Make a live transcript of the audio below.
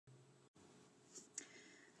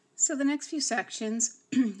So the next few sections,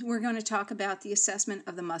 we're going to talk about the assessment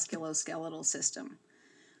of the musculoskeletal system.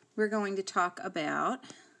 We're going to talk about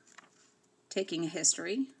taking a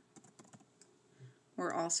history.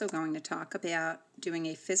 We're also going to talk about doing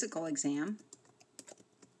a physical exam.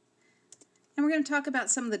 And we're going to talk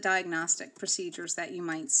about some of the diagnostic procedures that you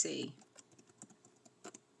might see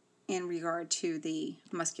in regard to the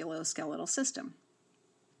musculoskeletal system.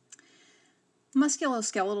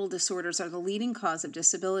 Musculoskeletal disorders are the leading cause of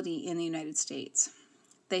disability in the United States.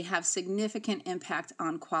 They have significant impact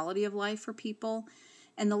on quality of life for people,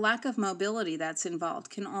 and the lack of mobility that's involved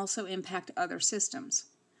can also impact other systems.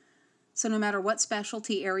 So no matter what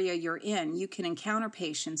specialty area you're in, you can encounter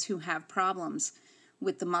patients who have problems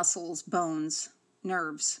with the muscles, bones,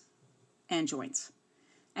 nerves, and joints.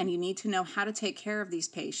 And you need to know how to take care of these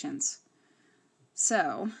patients.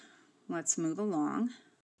 So let's move along.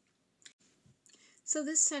 So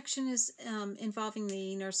this section is involving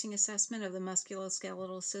the nursing assessment of the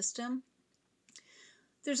musculoskeletal system.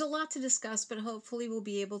 There's a lot to discuss, but hopefully we'll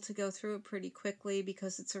be able to go through it pretty quickly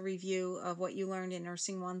because it's a review of what you learned in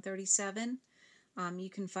Nursing 137. You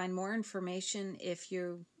can find more information if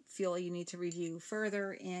you feel you need to review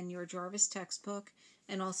further in your Jarvis textbook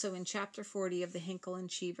and also in Chapter 40 of the Hinkle and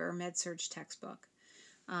Cheever MedSurg textbook.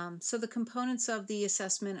 So the components of the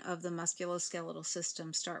assessment of the musculoskeletal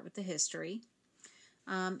system start with the history.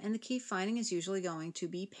 And the key finding is usually going to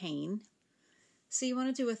be pain. So you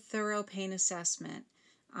want to do a thorough pain assessment.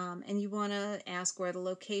 And you want to ask where the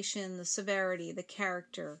location, the severity, the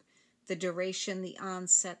character, the duration, the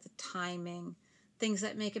onset, the timing, things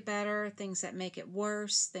that make it better, things that make it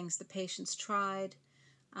worse, things the patient's tried.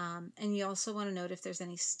 And you also want to note if there's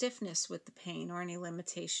any stiffness with the pain or any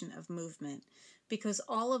limitation of movement, because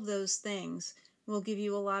all of those things will give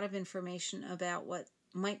you a lot of information about what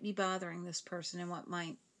might be bothering this person and what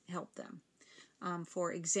might help them.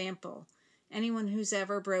 For example, anyone who's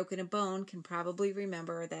ever broken a bone can probably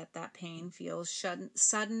remember that that pain feels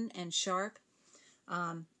sudden and sharp.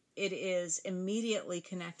 It is immediately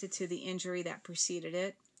connected to the injury that preceded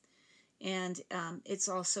it, and it's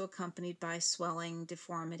also accompanied by swelling,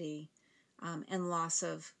 deformity, and loss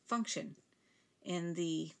of function in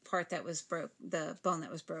the part that was the bone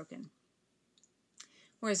that was broken.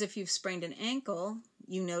 Whereas if you've sprained an ankle,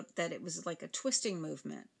 you note that it was like a twisting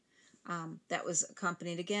movement that was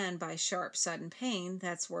accompanied again by sharp, sudden pain.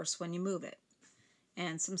 That's worse when you move it,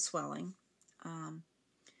 and some swelling. On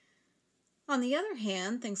the other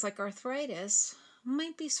hand, things like arthritis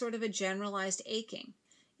might be sort of a generalized aching.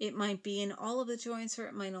 It might be in all of the joints, or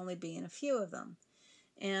it might only be in a few of them.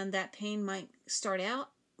 And that pain might start out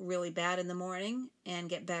really bad in the morning and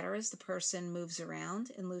get better as the person moves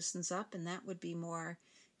around and loosens up, and that would be more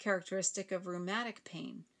characteristic of rheumatic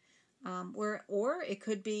pain. Or it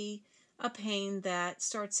could be a pain that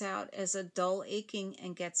starts out as a dull aching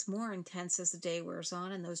and gets more intense as the day wears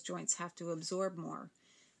on, and those joints have to absorb more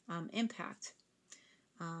impact.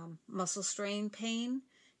 Muscle strain pain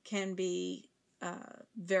can be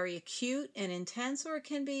very acute and intense, or it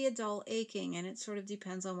can be a dull aching, and it sort of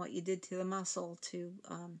depends on what you did to the muscle to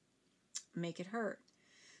make it hurt.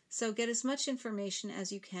 So get as much information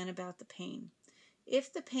as you can about the pain.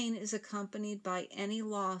 If the pain is accompanied by any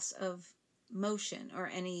loss of motion or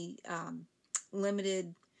any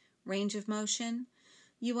limited range of motion,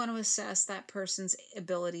 you want to assess that person's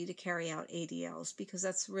ability to carry out ADLs, because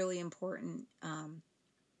that's really important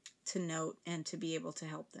to note and to be able to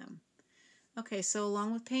help them. Okay, so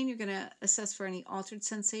along with pain, you're going to assess for any altered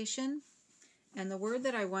sensation. And the word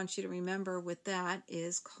that I want you to remember with that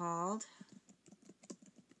is called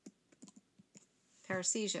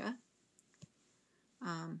paresthesia.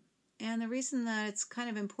 And the reason that it's kind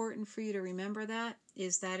of important for you to remember that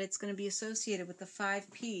is that it's going to be associated with the 5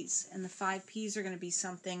 Ps. And the 5 Ps are going to be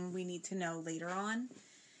something we need to know later on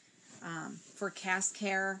for cast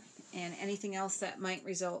care and anything else that might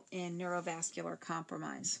result in neurovascular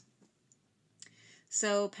compromise.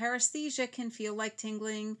 So paresthesia can feel like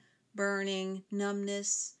tingling, burning,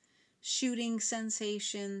 numbness, shooting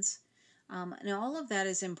sensations, and all of that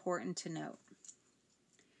is important to note.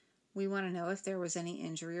 We want to know if there was any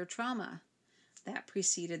injury or trauma that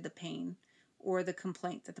preceded the pain or the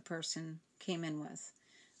complaint that the person came in with.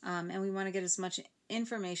 And we want to get as much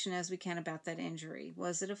information as we can about that injury.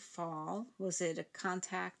 Was it a fall? Was it a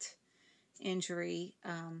contact injury?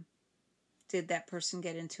 Did that person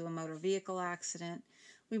get into a motor vehicle accident?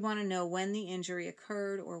 We want to know when the injury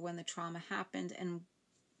occurred or when the trauma happened and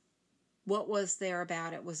what was there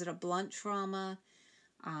about it. Was it a blunt trauma?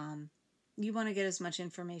 You want to get as much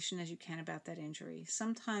information as you can about that injury.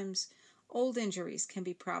 Sometimes old injuries can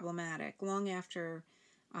be problematic long after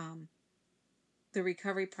the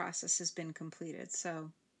recovery process has been completed.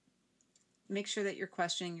 So make sure that you're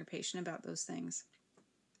questioning your patient about those things.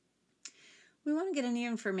 We want to get any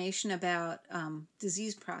information about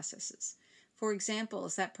disease processes. For example,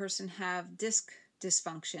 does that person have disc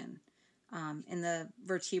dysfunction in the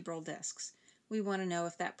vertebral discs? We want to know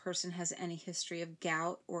if that person has any history of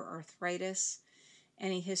gout or arthritis,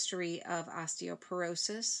 any history of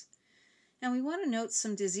osteoporosis. And we want to note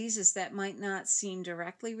some diseases that might not seem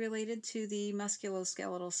directly related to the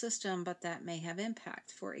musculoskeletal system, but that may have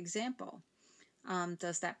impact. For example,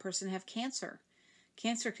 does that person have cancer?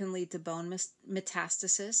 Cancer can lead to bone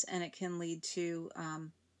metastasis, and it can lead to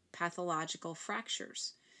pathological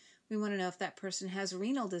fractures. We want to know if that person has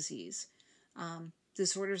renal disease.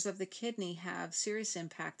 Disorders of the kidney have serious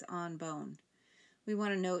impact on bone. We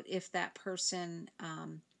want to note if that person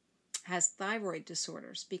has thyroid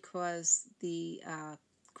disorders, because the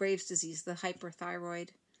Graves' disease, the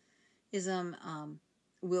hyperthyroidism,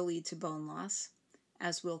 will lead to bone loss,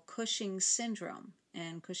 as will Cushing's syndrome.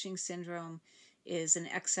 And Cushing's syndrome is an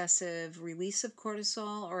excessive release of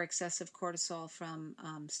cortisol or excessive cortisol from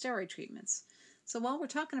steroid treatments. So while we're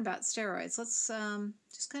talking about steroids, let's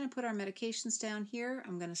just kind of put our medications down here.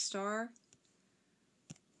 I'm going to star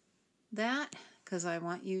that because I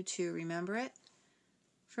want you to remember it.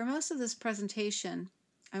 For most of this presentation,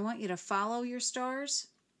 I want you to follow your stars,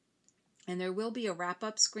 and there will be a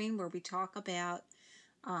wrap-up screen where we talk about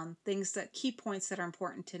key points that are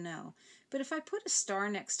important to know. But if I put a star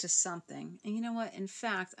next to something, and you know what, in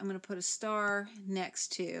fact, I'm going to put a star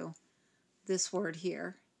next to this word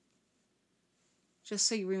here, just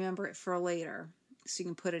so you remember it for later, so you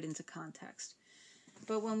can put it into context.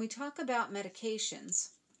 But when we talk about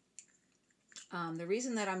medications, the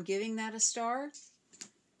reason that I'm giving that a star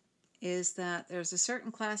is that there's a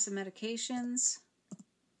certain class of medications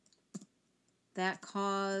that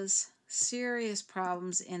cause serious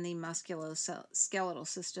problems in the musculoskeletal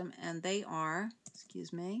system, and they are,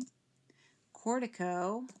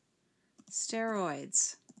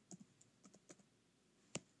 corticosteroids.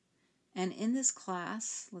 And in this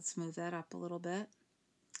class, let's move that up a little bit.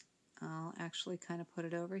 I'll actually kind of put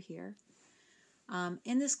it over here.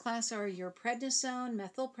 In this class are your prednisone,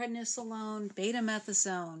 methylprednisolone,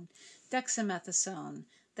 betamethasone, dexamethasone,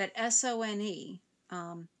 that SONE,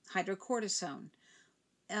 hydrocortisone.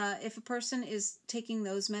 If a person is taking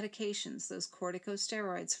those medications, those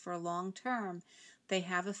corticosteroids, for long term, they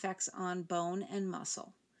have effects on bone and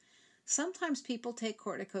muscle. Sometimes people take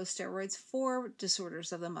corticosteroids for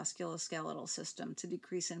disorders of the musculoskeletal system to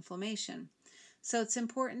decrease inflammation. So it's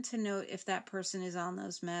important to note if that person is on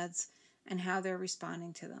those meds and how they're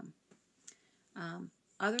responding to them.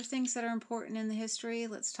 Other things that are important in the history,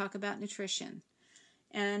 let's talk about nutrition.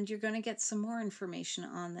 And you're going to get some more information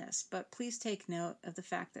on this, but please take note of the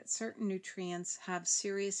fact that certain nutrients have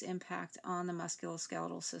serious impact on the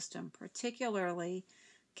musculoskeletal system, particularly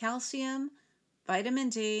calcium, vitamin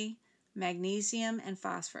D, magnesium, and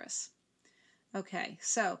phosphorus. Okay,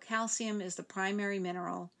 so calcium is the primary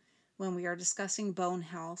mineral when we are discussing bone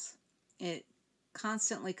health. It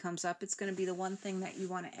constantly comes up. It's going to be the one thing that you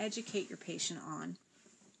want to educate your patient on.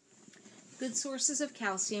 Good sources of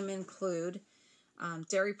calcium include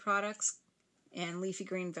dairy products and leafy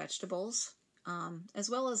green vegetables, as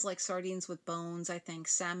well as like sardines with bones, I think,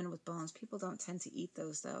 salmon with bones. People don't tend to eat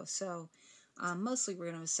those though, so mostly we're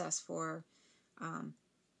going to assess for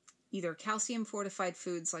either calcium fortified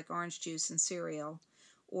foods like orange juice and cereal,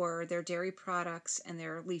 or their dairy products and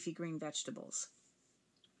their leafy green vegetables.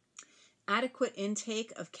 Adequate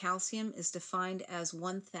intake of calcium is defined as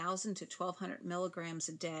 1,000 to 1,200 milligrams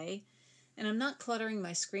a day. And I'm not cluttering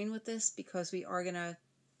my screen with this because we are going to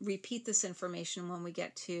repeat this information when we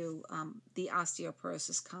get to the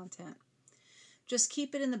osteoporosis content. Just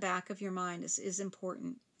keep it in the back of your mind. This is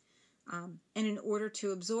important. And in order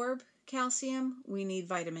to absorb calcium, we need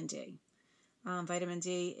vitamin D. Vitamin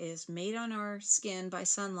D is made on our skin by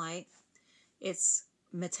sunlight. It's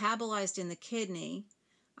metabolized in the kidney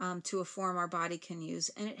to a form our body can use,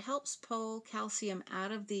 and it helps pull calcium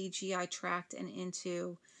out of the GI tract and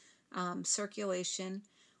into circulation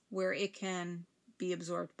where it can be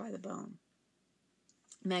absorbed by the bone.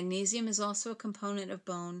 Magnesium is also a component of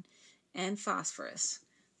bone, and phosphorus.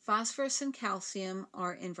 Phosphorus and calcium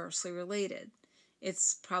are inversely related.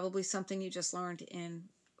 It's probably something you just learned in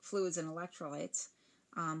fluids and electrolytes,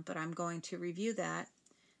 but I'm going to review that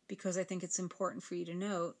because I think it's important for you to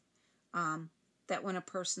note that when a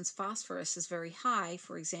person's phosphorus is very high,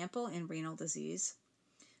 for example, in renal disease,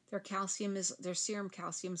 their serum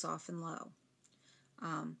calcium is often low.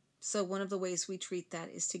 So one of the ways we treat that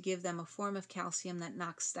is to give them a form of calcium that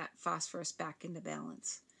knocks that phosphorus back into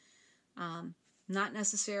balance. Not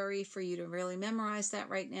necessary for you to really memorize that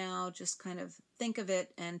right now. Just kind of think of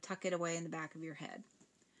it and tuck it away in the back of your head.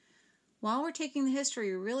 While we're taking the history,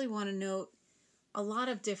 we really want to note a lot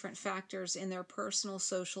of different factors in their personal,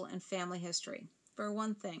 social, and family history. For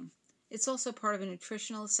one thing, it's also part of a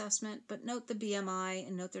nutritional assessment, but note the BMI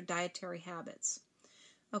and note their dietary habits.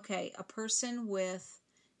 Okay, a person with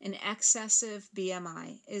an excessive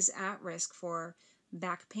BMI is at risk for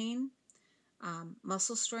back pain,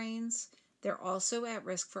 muscle strains. They're also at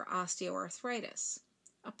risk for osteoarthritis.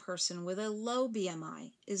 A person with a low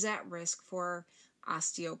BMI is at risk for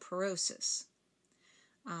osteoporosis.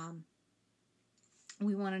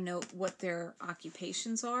 We want to note what their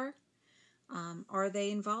occupations are. Are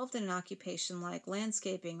they involved in an occupation like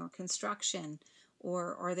landscaping or construction,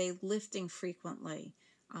 or are they lifting frequently?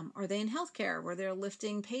 Are they in healthcare where they're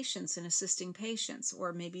lifting patients and assisting patients,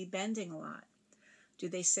 or maybe bending a lot? Do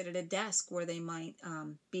they sit at a desk where they might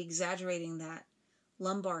be exaggerating that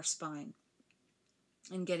lumbar spine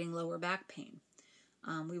and getting lower back pain?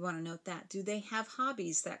 We want to note that. Do they have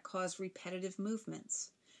hobbies that cause repetitive movements?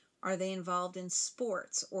 Are they involved in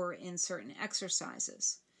sports or in certain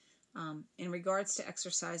exercises? In regards to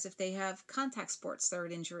exercise, if they have contact sports, they're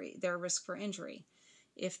at risk for injury.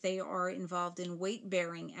 If they are involved in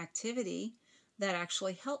weight-bearing activity, that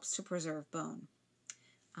actually helps to preserve bone.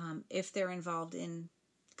 If they're involved in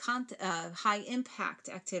high-impact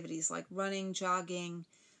activities like running, jogging,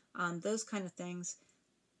 those kind of things,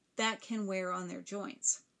 that can wear on their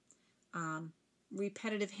joints.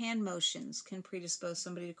 Repetitive hand motions can predispose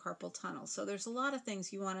somebody to carpal tunnel. So there's a lot of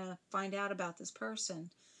things you want to find out about this person.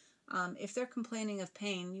 If they're complaining of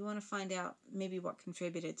pain, you want to find out maybe what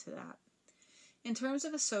contributed to that. In terms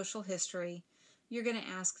of a social history, you're going to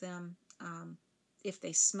ask them if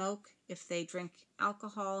they smoke, if they drink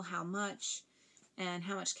alcohol, how much, and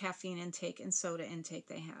how much caffeine intake and soda intake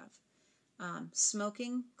they have.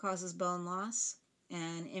 Smoking causes bone loss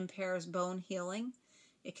and impairs bone healing.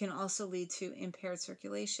 It can also lead to impaired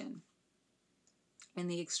circulation in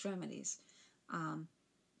the extremities.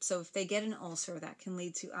 So if they get an ulcer, that can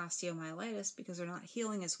lead to osteomyelitis because they're not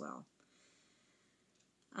healing as well.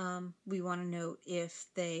 We want to note if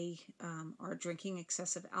they are drinking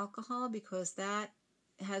excessive alcohol, because that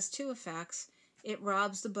has two effects. It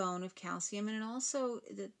robs the bone of calcium, and it also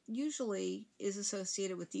usually is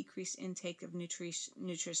associated with decreased intake of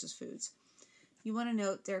nutritious foods. You want to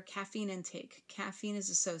note their caffeine intake. Caffeine is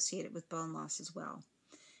associated with bone loss as well.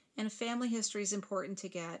 And a family history is important to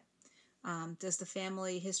get. Does the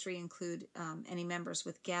family history include any members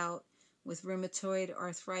with gout, with rheumatoid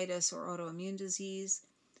arthritis or autoimmune disease?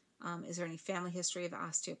 Is there any family history of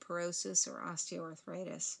osteoporosis or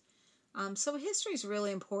osteoarthritis? So history is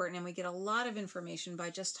really important, and we get a lot of information by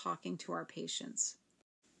just talking to our patients.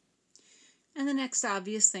 And the next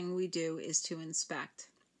obvious thing we do is to inspect.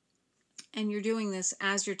 And you're doing this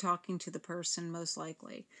as you're talking to the person, most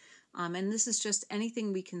likely. And this is just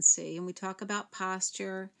anything we can see. And we talk about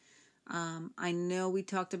posture. I know we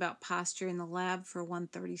talked about posture in the lab for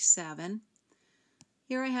 137.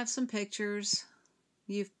 Here I have some pictures.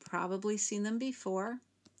 You've probably seen them before.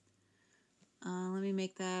 Let me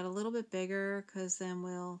make that a little bit bigger, because then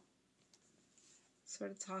we'll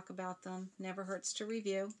sort of talk about them. Never hurts to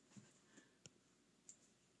review.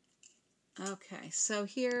 Okay, so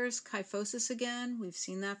here's kyphosis again. We've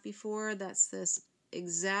seen that before. That's this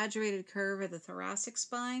exaggerated curve of the thoracic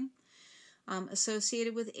spine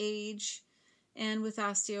associated with age and with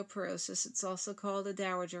osteoporosis. It's also called a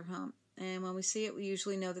dowager hump. And when we see it, we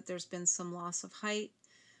usually know that there's been some loss of height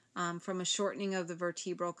from a shortening of the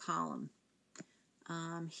vertebral column.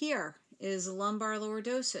 Here is lumbar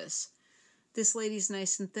lordosis. This lady's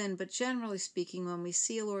nice and thin, but generally speaking, when we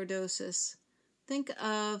see a lordosis, think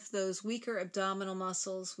of those weaker abdominal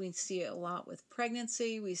muscles. We see it a lot with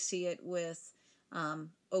pregnancy. We see it with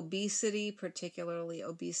obesity, particularly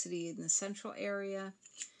obesity in the central area.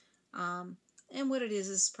 And what it is,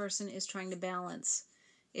 this person is trying to balance.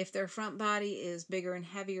 If their front body is bigger and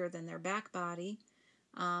heavier than their back body,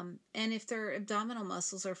 and if their abdominal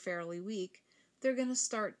muscles are fairly weak, they're going to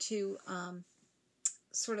start to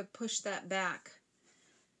sort of push that back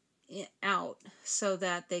out so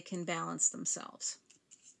that they can balance themselves.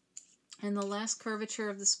 And the last curvature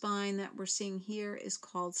of the spine that we're seeing here is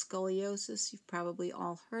called scoliosis. You've probably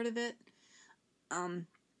all heard of it.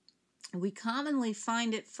 We commonly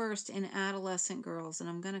find it first in adolescent girls, and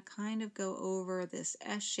I'm going to kind of go over this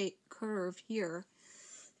S-shaped curve here.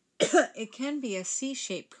 It can be a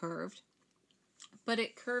C-shaped curve, but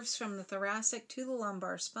it curves from the thoracic to the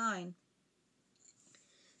lumbar spine.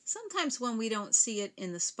 Sometimes when we don't see it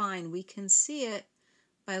in the spine, we can see it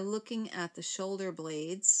By looking at the shoulder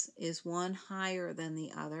blades, is one higher than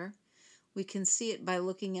the other? We can see it by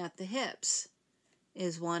looking at the hips.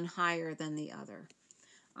 Is one higher than the other?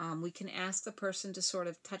 We can ask the person to sort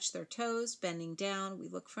of touch their toes, bending down. We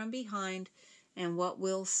look from behind, and what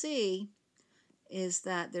we'll see is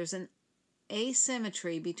that there's an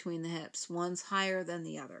asymmetry between the hips. One's higher than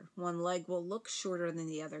the other. One leg will look shorter than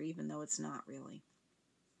the other, even though it's not really.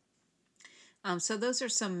 So those are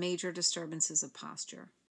some major disturbances of posture.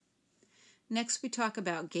 Next, we talk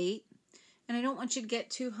about gait. And I don't want you to get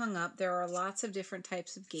too hung up. There are lots of different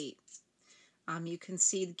types of gait. You can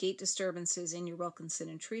see the gait disturbances in your Wilkinson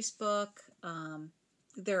and Treese book.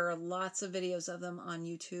 There are lots of videos of them on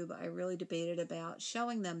YouTube. I really debated about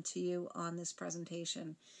showing them to you on this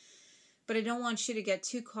presentation. But I don't want you to get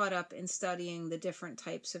too caught up in studying the different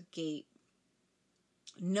types of gait.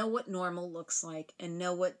 Know what normal looks like and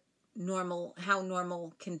know how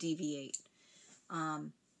normal can deviate.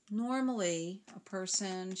 Normally, a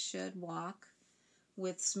person should walk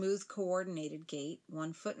with smooth, coordinated gait,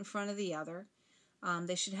 one foot in front of the other.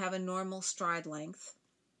 They should have a normal stride length.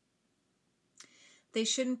 They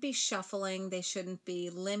shouldn't be shuffling. They shouldn't be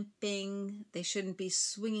limping. They shouldn't be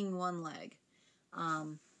swinging one leg.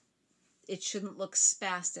 It shouldn't look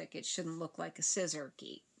spastic. It shouldn't look like a scissor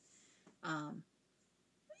gait.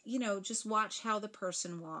 Just watch how the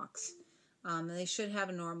person walks. They should have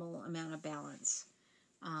a normal amount of balance.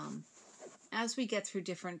 As we get through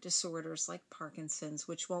different disorders like Parkinson's,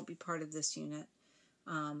 which won't be part of this unit,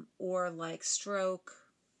 or like stroke,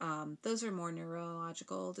 those are more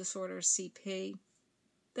neurological disorders, CP,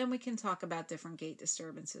 then we can talk about different gait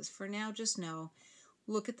disturbances. For now, just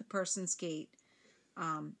look at the person's gait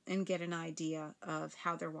and get an idea of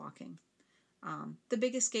how they're walking. The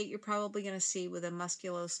biggest gait you're probably going to see with a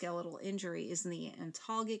musculoskeletal injury is in the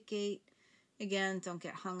antalgic gait. Again, don't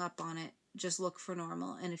get hung up on it. Just look for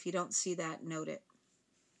normal, and if you don't see that, note it.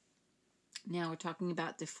 Now we're talking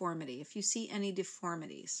about deformity. If you see any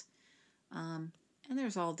deformities, and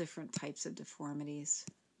there's all different types of deformities.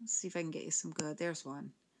 Let's see if I can get you some good. There's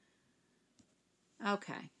one.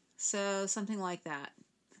 Okay, so something like that.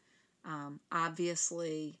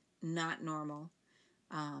 Obviously not normal.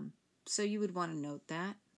 So you would want to note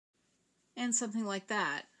that. And something like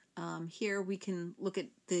that. Here we can look at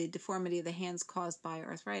the deformity of the hands caused by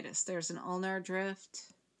arthritis. There's an ulnar drift.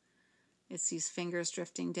 It's these fingers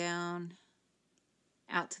drifting down,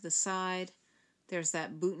 out to the side. There's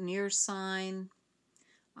that boutonniere sign.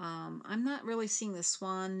 I'm not really seeing the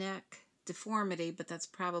swan neck deformity, but that's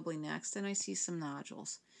probably next. And I see some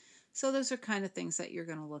nodules. So those are kind of things that you're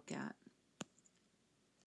going to look at.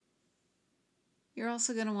 You're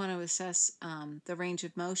also going to want to assess the range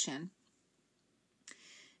of motion.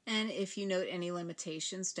 And if you note any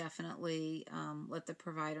limitations, definitely let the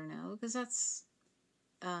provider know, because that's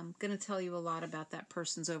going to tell you a lot about that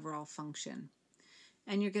person's overall function.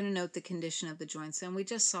 And you're going to note the condition of the joints. And we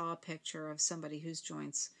just saw a picture of somebody whose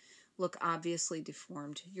joints look obviously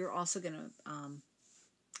deformed. You're also going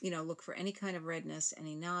to, look for any kind of redness,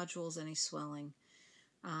 any nodules, any swelling,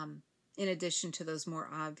 in addition to those more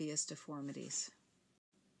obvious deformities.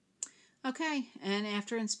 Okay, and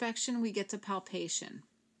after inspection, we get to palpation.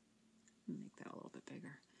 Make that a little bit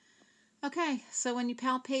bigger. Okay, so when you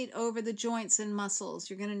palpate over the joints and muscles,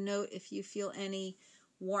 you're going to note if you feel any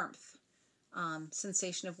warmth,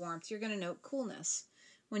 sensation of warmth. You're going to note coolness.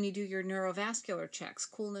 When you do your neurovascular checks,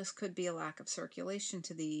 coolness could be a lack of circulation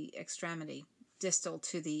to the extremity, distal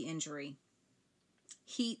to the injury.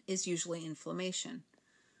 Heat is usually inflammation.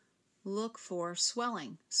 Look for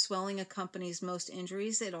swelling. Swelling accompanies most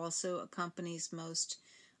injuries. It also accompanies most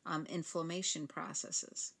inflammation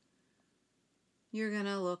processes. You're going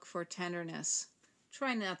to look for tenderness.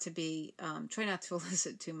 Try not to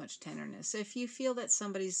elicit too much tenderness. If you feel that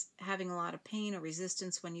somebody's having a lot of pain or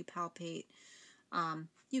resistance when you palpate,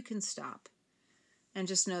 you can stop and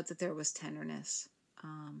just note that there was tenderness.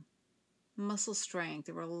 Muscle strength.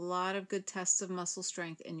 There were a lot of good tests of muscle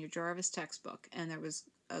strength in your Jarvis textbook, and there was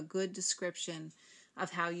a good description of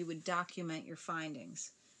how you would document your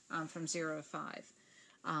findings from 0 to 5.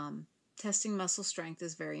 Testing muscle strength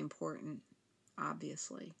is very important.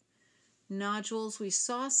 Obviously. Nodules, we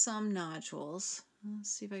saw some nodules. Let's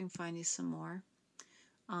see if I can find you some more.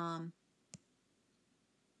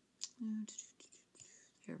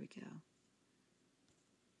 Here we go.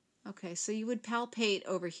 Okay, so you would palpate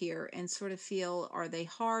over here and sort of feel, are they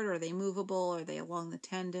hard, are they movable, are they along the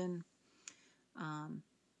tendon?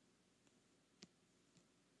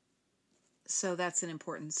 So that's an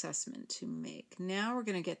important assessment to make. Now we're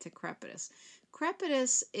going to get to crepitus.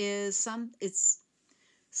 Crepitus is it's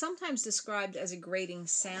sometimes described as a grating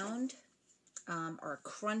sound. or a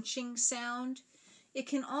crunching sound. It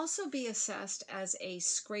can also be assessed as a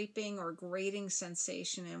scraping or grating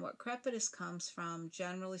sensation, and what crepitus comes from,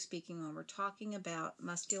 generally speaking, when we're talking about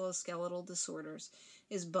musculoskeletal disorders,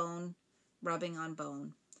 is bone rubbing on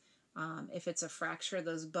bone. If it's a fracture,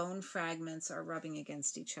 those bone fragments are rubbing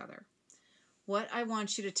against each other. What I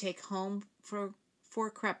want you to take home for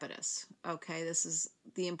crepitus, okay, this is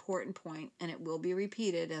the important point, and it will be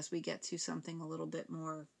repeated as we get to something a little bit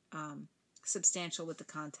more substantial with the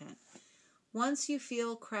content. Once you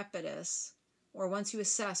feel crepitus, or once you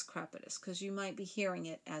assess crepitus, because you might be hearing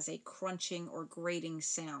it as a crunching or grating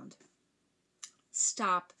sound,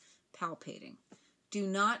 stop palpating. Do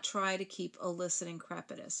not try to keep eliciting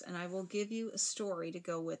crepitus. And I will give you a story to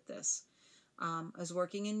go with this. I was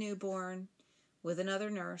working in newborn with another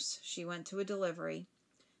nurse. She went to a delivery.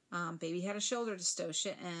 Baby had a shoulder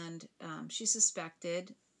dystocia, and she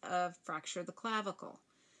suspected a fracture of the clavicle.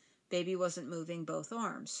 Baby wasn't moving both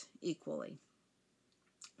arms equally.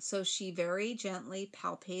 So she very gently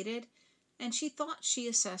palpated, and she thought she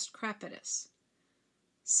assessed crepitus.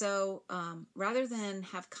 So rather than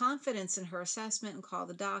have confidence in her assessment and call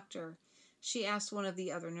the doctor, she asked one of the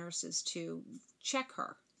other nurses to check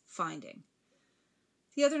her finding.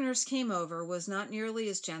 The other nurse came over, was not nearly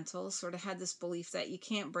as gentle, sort of had this belief that you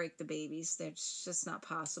can't break the babies, that's just not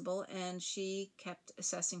possible, and she kept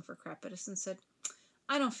assessing for crepitus and said,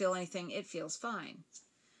 "I don't feel anything, it feels fine."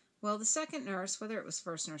 Well, the second nurse, whether it was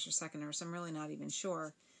first nurse or second nurse, I'm really not even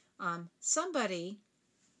sure, somebody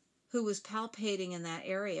who was palpating in that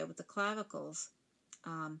area with the clavicles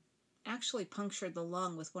actually punctured the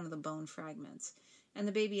lung with one of the bone fragments, and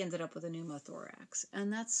the baby ended up with a pneumothorax.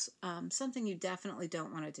 And that's something you definitely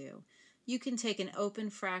don't want to do. You can take an open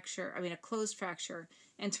fracture, a closed fracture,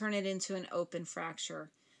 and turn it into an open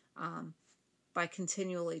fracture by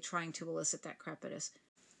continually trying to elicit that crepitus.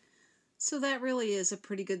 So that really is a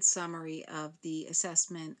pretty good summary of the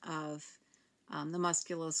assessment of the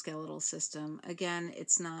musculoskeletal system. Again,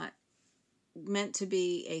 it's not meant to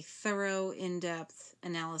be a thorough, in-depth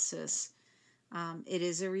analysis. It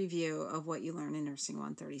is a review of what you learn in Nursing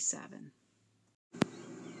 137.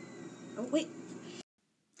 Oh, wait.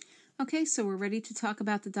 Okay, so we're ready to talk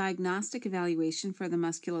about the diagnostic evaluation for the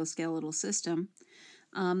musculoskeletal system.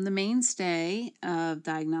 The mainstay of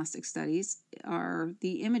diagnostic studies are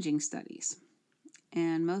the imaging studies.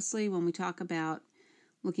 And mostly when we talk about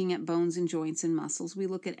looking at bones and joints and muscles, we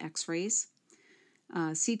look at x-rays.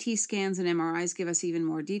 CT scans and MRIs give us even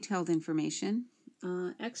more detailed information.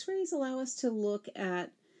 X-rays allow us to look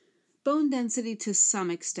at bone density to some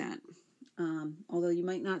extent, although you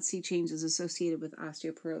might not see changes associated with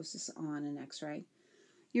osteoporosis on an X-ray.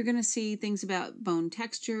 You're going to see things about bone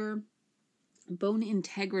texture, bone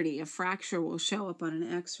integrity. A fracture will show up on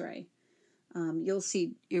an X-ray. You'll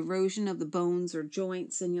see erosion of the bones or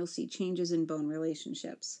joints, and you'll see changes in bone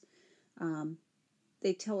relationships.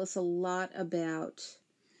 They tell us a lot about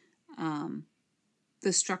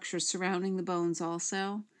the structures surrounding the bones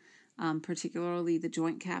also, particularly the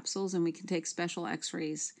joint capsules, and we can take special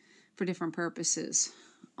x-rays for different purposes.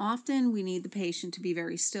 Often we need the patient to be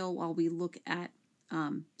very still while we look at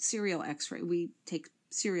serial x-ray. We take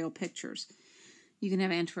serial pictures. You can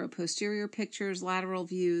have antero-posterior pictures, lateral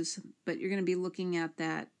views, but you're going to be looking at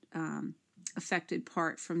that affected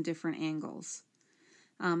part from different angles.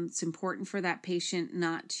 It's important for that patient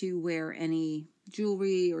not to wear any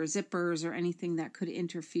jewelry or zippers or anything that could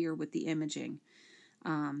interfere with the imaging.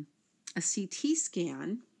 A CT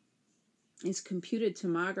scan is computed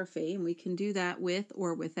tomography, and we can do that with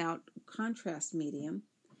or without contrast medium.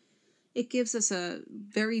 It gives us a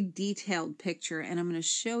very detailed picture, and I'm going to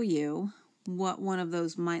show you what one of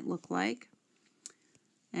those might look like.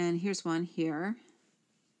 And here's one here.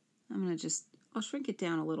 I'll shrink it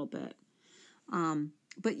down a little bit.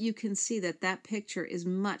 But you can see that that picture is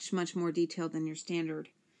much, much more detailed than your standard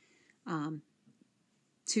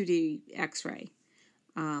 2D x-ray.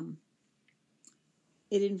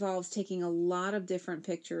 It involves taking a lot of different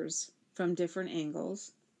pictures from different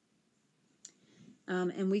angles.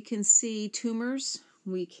 And we can see tumors.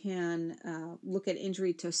 We can look at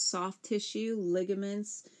injury to soft tissue,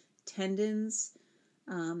 ligaments, tendons.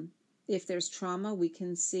 If there's trauma, we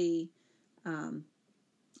can see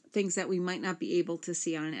things that we might not be able to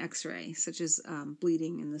see on an x-ray, such as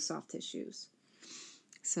bleeding in the soft tissues.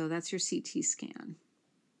 So that's your CT scan.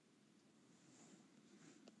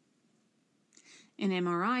 An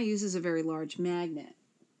MRI uses a very large magnet.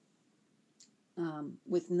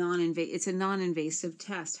 It's a non-invasive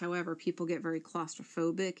test. However, people get very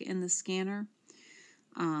claustrophobic in the scanner,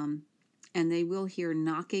 and they will hear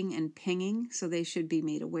knocking and pinging, so they should be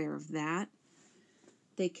made aware of that.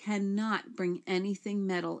 They cannot bring anything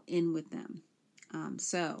metal in with them.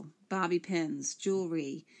 So bobby pins,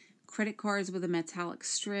 jewelry, credit cards with a metallic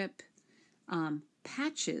strip,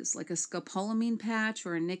 patches like a scopolamine patch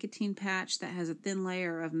or a nicotine patch that has a thin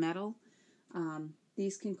layer of metal.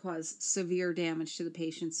 These can cause severe damage to the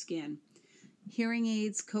patient's skin. Hearing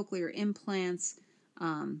aids, cochlear implants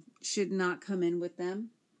should not come in with them.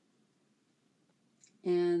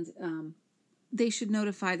 And they should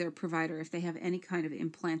notify their provider if they have any kind of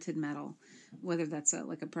implanted metal, whether that's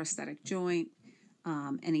like a prosthetic joint,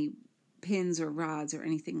 any pins or rods or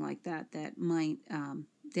anything like that that might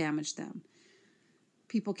damage them.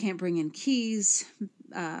 People can't bring in keys,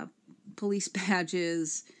 police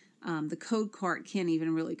badges. The code cart can't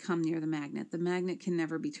even really come near the magnet. The magnet can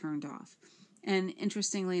never be turned off. And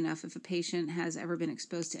interestingly enough, if a patient has ever been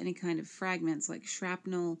exposed to any kind of fragments like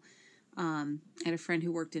shrapnel, I had a friend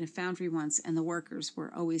who worked in a foundry once, and the workers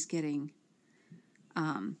were always getting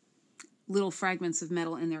little fragments of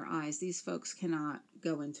metal in their eyes. These folks cannot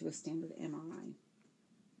go into a standard MRI.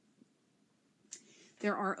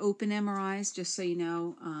 There are open MRIs, just so you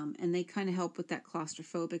know, and they kind of help with that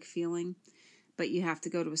claustrophobic feeling, but you have to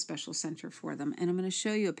go to a special center for them. And I'm going to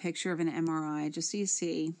show you a picture of an MRI just so you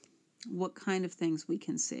see what kind of things we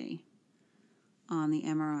can see on the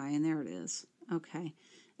MRI. And there it is. Okay.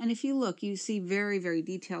 And if you look, you see very, very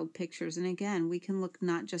detailed pictures. And again, we can look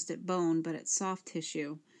not just at bone, but at soft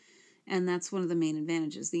tissue. And that's one of the main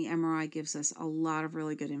advantages. The MRI gives us a lot of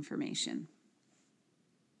really good information.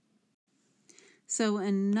 So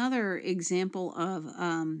another example of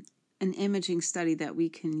an imaging study that we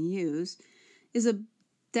can use is a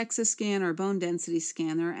DEXA scan or bone density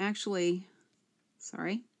scan. There are actually,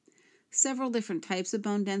 several different types of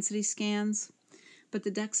bone density scans, but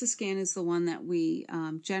the DEXA scan is the one that we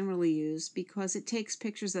generally use because it takes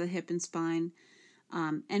pictures of the hip and spine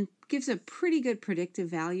and gives a pretty good predictive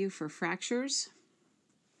value for fractures.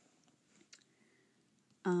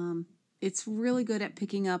 It's really good at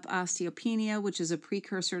picking up osteopenia, which is a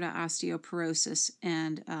precursor to osteoporosis,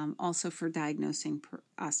 and also for diagnosing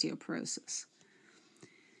osteoporosis.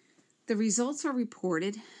 The results are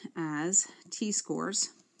reported as T-scores,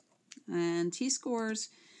 and T-scores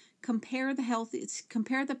compare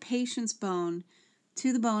the patient's bone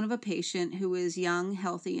to the bone of a patient who is young,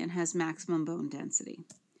 healthy, and has maximum bone density.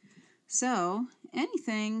 So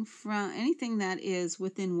anything that is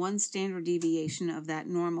within one standard deviation of that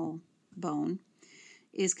normal bone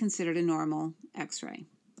is considered a normal X-ray.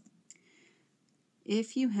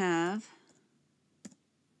 If you have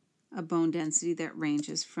a bone density that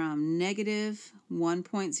ranges from negative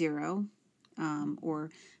 1.0 or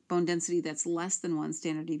bone density that's less than one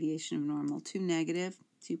standard deviation of normal to negative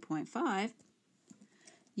 2.5,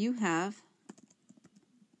 you have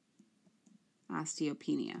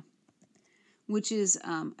osteopenia, which is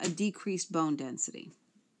a decreased bone density.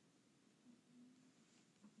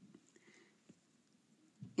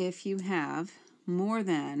 If you have more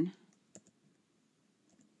than,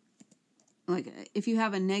 if you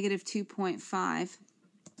have a negative 2.5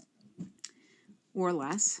 or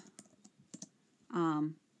less,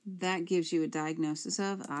 that gives you a diagnosis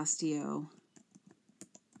of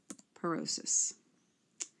osteoporosis.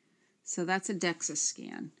 So that's a DEXA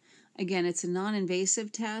scan. Again, it's a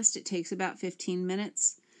non-invasive test. It takes about 15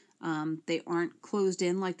 minutes. They aren't closed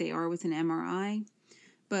in like they are with an MRI,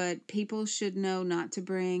 but people should know not to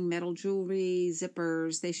bring metal jewelry,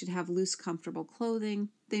 zippers. They should have loose, comfortable clothing.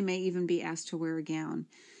 They may even be asked to wear a gown,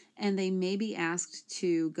 and they may be asked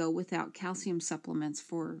to go without calcium supplements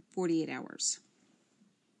for 48 hours.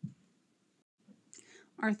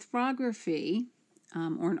 Arthrography,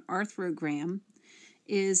 or an arthrogram,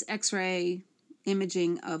 is X-ray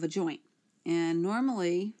imaging of a joint. And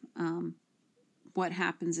normally what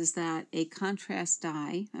happens is that a contrast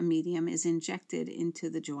dye, a medium, is injected into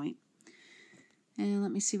the joint. And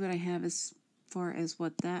let me see what I have as far as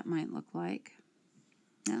what that might look like.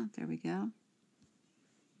 Yeah, there we go.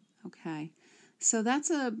 Okay, so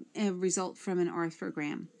that's a result from an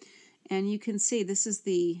arthrogram. And you can see this is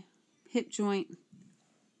the hip joint.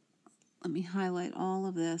 Let me highlight all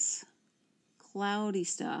of this cloudy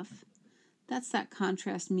stuff. That's that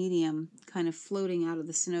contrast medium kind of floating out of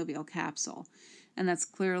the synovial capsule, and that's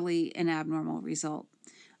clearly an abnormal result.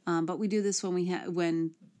 But we do this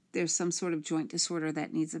when there's some sort of joint disorder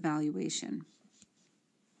that needs evaluation.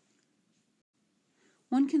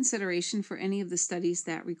 One consideration for any of the studies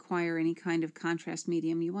that require any kind of contrast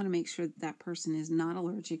medium, you want to make sure that person is not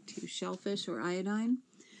allergic to shellfish or iodine,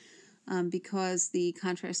 because the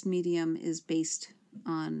contrast medium is based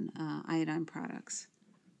on iodine products.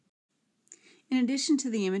 In addition to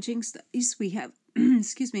the imaging studies, we have,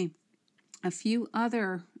 A few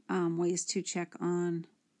other ways to check on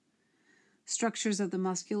structures of the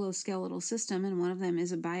musculoskeletal system, and one of them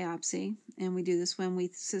is a biopsy. And we do this when we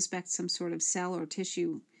suspect some sort of cell or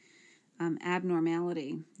tissue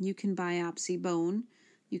abnormality. You can biopsy bone,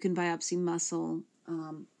 you can biopsy muscle,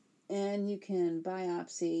 and you can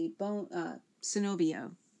biopsy bone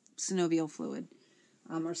synovial fluid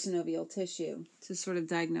or synovial tissue to sort of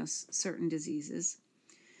diagnose certain diseases.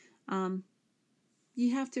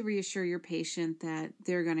 You have to reassure your patient that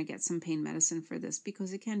they're going to get some pain medicine for this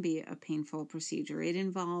because it can be a painful procedure. It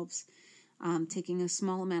involves taking a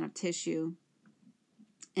small amount of tissue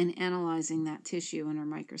and analyzing that tissue under a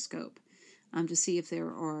microscope to see if there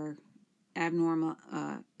are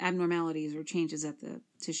abnormalities or changes at the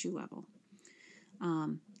tissue level.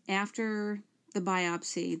 After the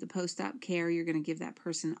biopsy, the post-op care, you're going to give that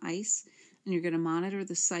person ice, and you're going to monitor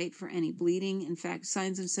the site for any bleeding, in fact,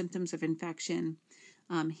 signs and symptoms of infection,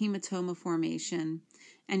 hematoma formation,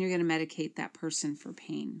 and you're going to medicate that person for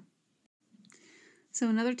pain. So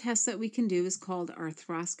another test that we can do is called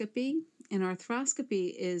arthroscopy, and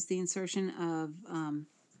arthroscopy is the insertion of an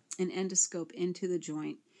endoscope into the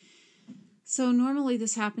joint. So normally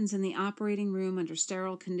this happens in the operating room under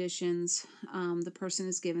sterile conditions. The person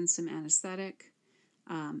is given some anesthetic,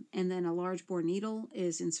 and then a large bore needle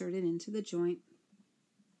is inserted into the joint,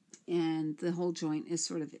 and the whole joint is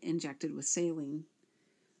sort of injected with saline.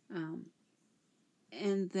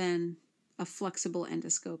 And then a flexible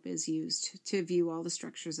endoscope is used to view all the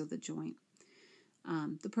structures of the joint.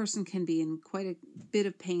 The person can be in quite a bit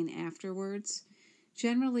of pain afterwards.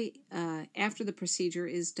 Generally, after the procedure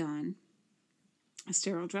is done, a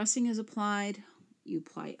sterile dressing is applied. You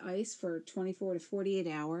apply ice for 24 to 48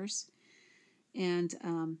 hours. And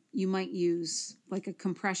you might use like a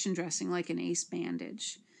compression dressing, like an ACE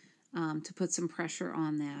bandage, to put some pressure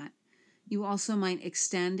on that. You also might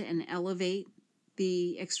extend and elevate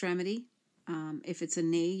the extremity. If it's a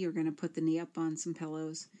knee, you're going to put the knee up on some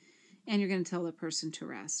pillows, and you're going to tell the person to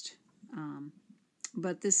rest.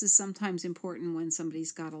 But this is sometimes important when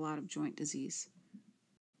somebody's got a lot of joint disease.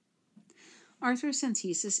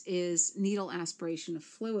 Arthrocentesis is needle aspiration of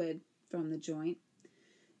fluid from the joint.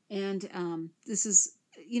 And this is,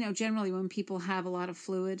 generally when people have a lot of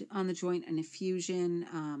fluid on the joint, an effusion,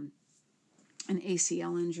 an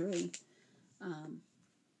ACL injury,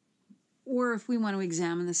 or if we want to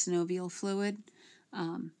examine the synovial fluid,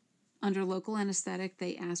 under local anesthetic,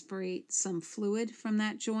 they aspirate some fluid from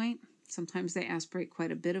that joint. Sometimes they aspirate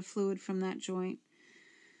quite a bit of fluid from that joint.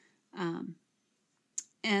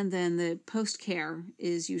 And then the post-care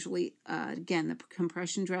is usually, again, the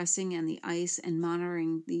compression dressing and the ice and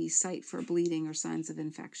monitoring the site for bleeding or signs of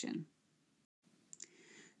infection.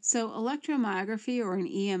 So electromyography, or an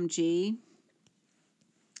EMG,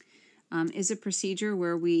 is a procedure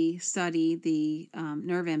where we study the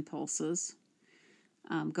nerve impulses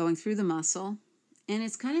going through the muscle. And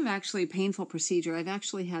it's kind of actually a painful procedure. I've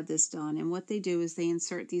actually had this done. And what they do is they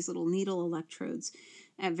insert these little needle electrodes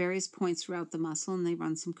at various points throughout the muscle, and they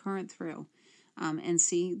run some current through and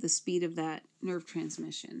see the speed of that nerve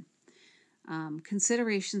transmission.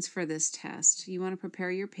 Considerations for this test. You want to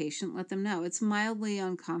prepare your patient, let them know it's mildly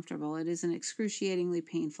uncomfortable. It isn't excruciatingly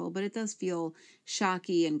painful, but it does feel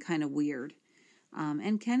shocky and kind of weird,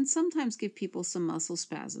 and can sometimes give people some muscle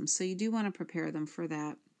spasms. So you do want to prepare them for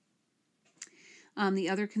that. The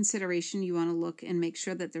other consideration, you want to look and make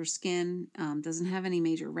sure that their skin doesn't have any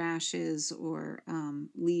major rashes or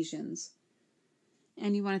lesions.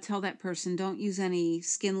 And you want to tell that person, don't use any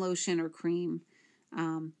skin lotion or cream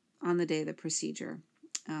on the day of the procedure.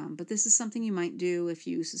 But this is something you might do if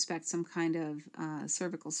you suspect some kind of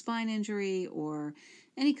cervical spine injury or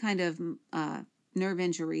any kind of nerve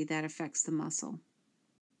injury that affects the muscle.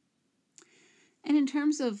 And in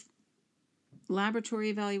terms of laboratory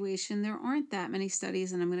evaluation, there aren't that many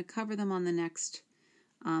studies, and I'm going to cover them on the next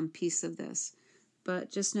piece of this.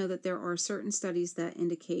 But just know that there are certain studies that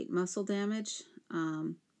indicate muscle damage,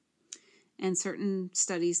 and certain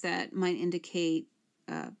studies that might indicate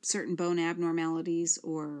certain bone abnormalities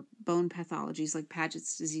or bone pathologies like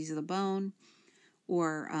Paget's disease of the bone,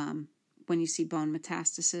 or when you see bone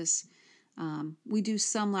metastasis. We do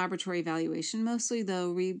some laboratory evaluation. Mostly,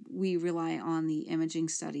 though, we rely on the imaging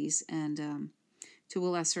studies and to a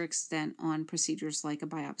lesser extent on procedures like a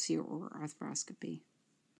biopsy or arthroscopy.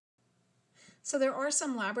 So there are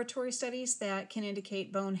some laboratory studies that can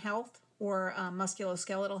indicate bone health or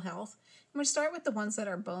musculoskeletal health. I'm going to start with the ones that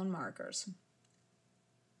are bone markers.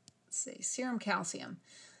 Let's see, serum calcium.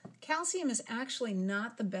 Calcium is actually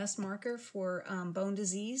not the best marker for bone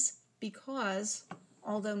disease because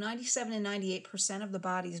although 97 and 98% of the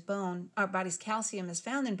body's calcium is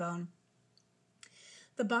found in bone,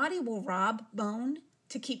 The body will rob bone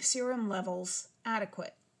to keep serum levels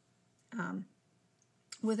adequate.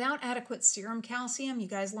 Without adequate serum calcium, you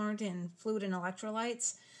guys learned in fluid and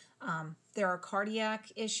electrolytes, there are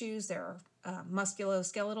cardiac issues, there are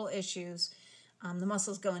musculoskeletal issues, the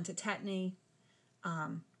muscles go into tetany.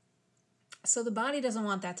 So the body doesn't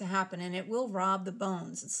want that to happen, and it will rob the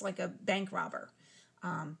bones. It's like a bank robber.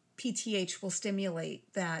 PTH will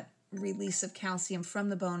stimulate that release of calcium from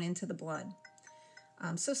the bone into the blood.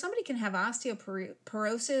 So somebody can have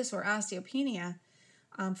osteoporosis or osteopenia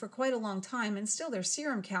for quite a long time, and still their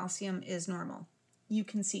serum calcium is normal. You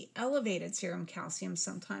can see elevated serum calcium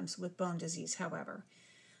sometimes with bone disease, however.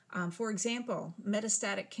 For example,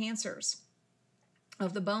 metastatic cancers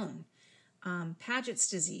of the bone, Paget's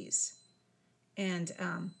disease, and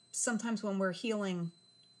sometimes when we're healing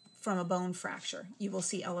from a bone fracture, you will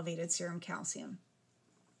see elevated serum calcium.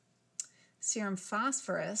 Serum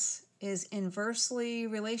phosphorus is inversely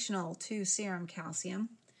relational to serum calcium.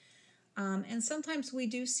 And sometimes we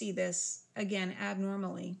do see this, again,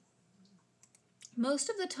 abnormally. Most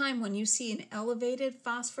of the time when you see an elevated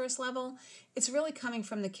phosphorus level, it's really coming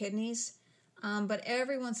from the kidneys. But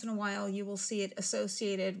every once in a while you will see it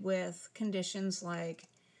associated with conditions like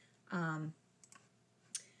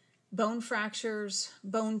bone fractures,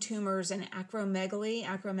 bone tumors, and acromegaly.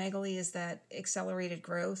 Acromegaly is that accelerated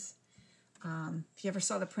growth. If you ever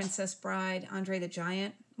saw The Princess Bride, Andre the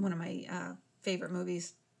Giant, one of my favorite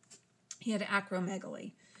movies, he had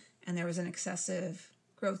acromegaly, and there was an excessive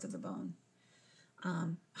growth of the bone.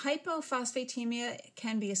 Hypophosphatemia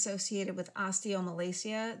can be associated with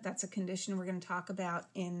osteomalacia. That's a condition we're going to talk about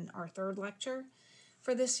in our third lecture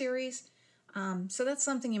for this series. So that's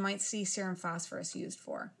something you might see serum phosphorus used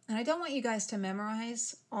for. And I don't want you guys to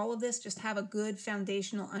memorize all of this, just have a good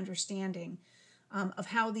foundational understanding of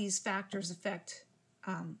how these factors affect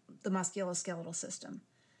the musculoskeletal system.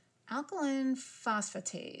 Alkaline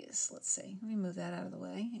phosphatase, let's see, let me move that out of the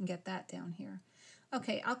way and get that down here.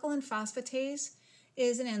 Okay, alkaline phosphatase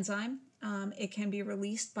is an enzyme. It can be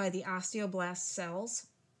released by the osteoblast cells.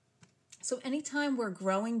 So anytime we're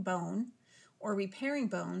growing bone or repairing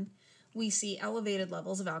bone, we see elevated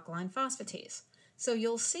levels of alkaline phosphatase. So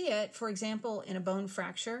you'll see it, for example, in a bone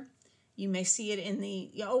fracture. You may see it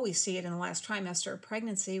you always see it in the last trimester of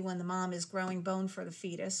pregnancy when the mom is growing bone for the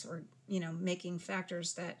fetus, or, making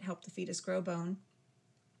factors that help the fetus grow bone.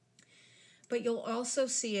 But you'll also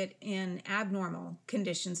see it in abnormal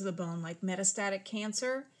conditions of the bone, like metastatic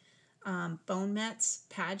cancer, bone mets,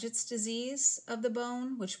 Paget's disease of the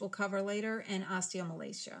bone, which we'll cover later, and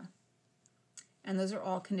osteomalacia. And those are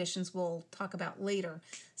all conditions we'll talk about later.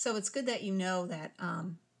 So it's good that you know that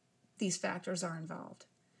these factors are involved.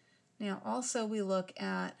 Now, also we look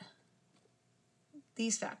at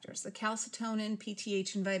these factors, the calcitonin,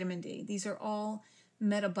 PTH, and vitamin D. These are all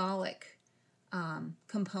metabolic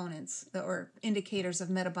components or indicators of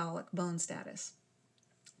metabolic bone status.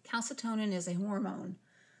 Calcitonin is a hormone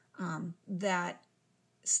that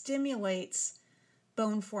stimulates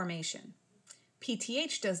bone formation.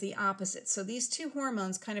 PTH does the opposite. So these two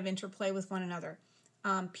hormones kind of interplay with one another.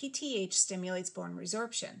 PTH stimulates bone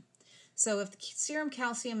resorption. So if the serum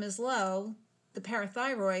calcium is low, the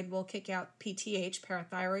parathyroid will kick out PTH,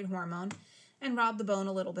 parathyroid hormone, and rob the bone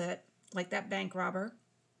a little bit, like that bank robber,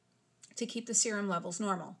 to keep the serum levels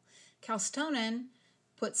normal. Calcitonin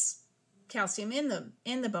puts calcium in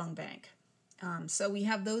the bone bank. So we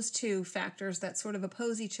have those two factors that sort of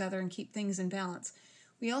oppose each other and keep things in balance.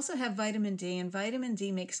 We also have vitamin D, and vitamin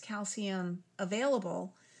D makes calcium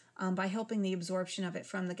available by helping the absorption of it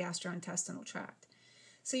from the gastrointestinal tract.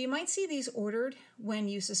 So you might see these ordered when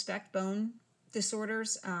you suspect bone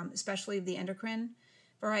disorders, especially the endocrine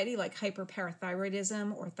variety, like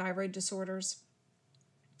hyperparathyroidism or thyroid disorders.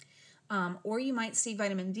 Or you might see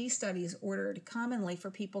vitamin D studies ordered commonly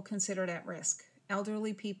for people considered at risk,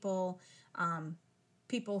 elderly people,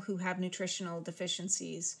 people who have nutritional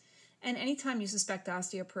deficiencies. And anytime you suspect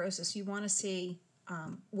osteoporosis, you want to see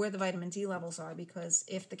where the vitamin D levels are, because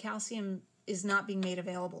if the calcium is not being made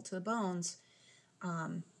available to the bones,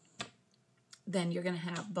 then you're going to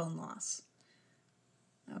have bone loss.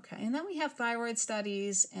 Okay, and then we have thyroid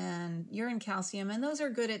studies and urine calcium, and those are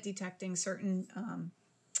good at detecting certain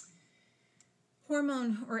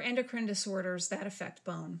hormone or endocrine disorders that affect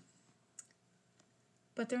bone.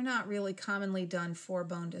 But they're not really commonly done for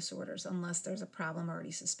bone disorders unless there's a problem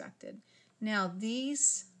already suspected. Now,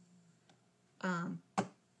 these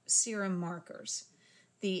serum markers,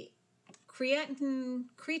 the creatine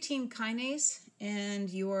kinase and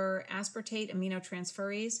your aspartate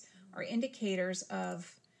aminotransferase, are indicators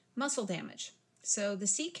of muscle damage. So the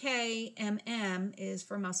CKMM is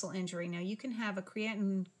for muscle injury. Now you can have a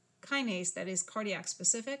creatine kinase that is cardiac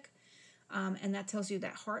specific, and that tells you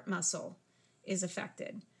that heart muscle is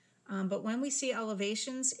affected. But when we see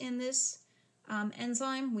elevations in this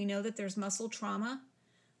enzyme, we know that there's muscle trauma.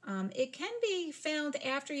 It can be found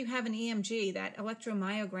after you have an EMG, that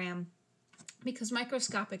electromyogram, because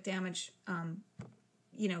microscopic damage,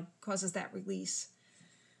 causes that release.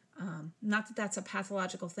 Not that that's a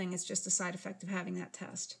pathological thing, it's just a side effect of having that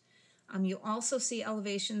test. You also see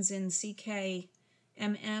elevations in CKMM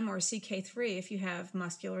or CK3 if you have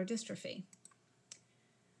muscular dystrophy.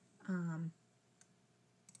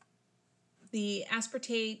 The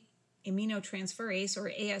aspartate aminotransferase, or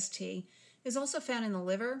AST, is also found in the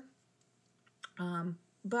liver.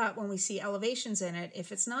 But when we see elevations in it,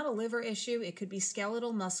 if it's not a liver issue, it could be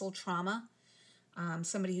skeletal muscle trauma,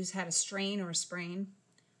 somebody who's had a strain or a sprain,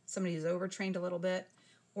 somebody who's overtrained a little bit,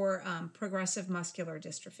 or progressive muscular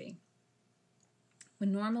dystrophy. But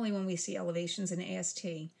normally when we see elevations in AST,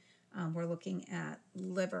 we're looking at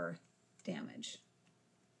liver damage.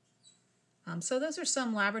 So those are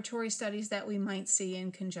some laboratory studies that we might see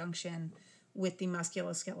in conjunction with the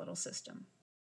musculoskeletal system.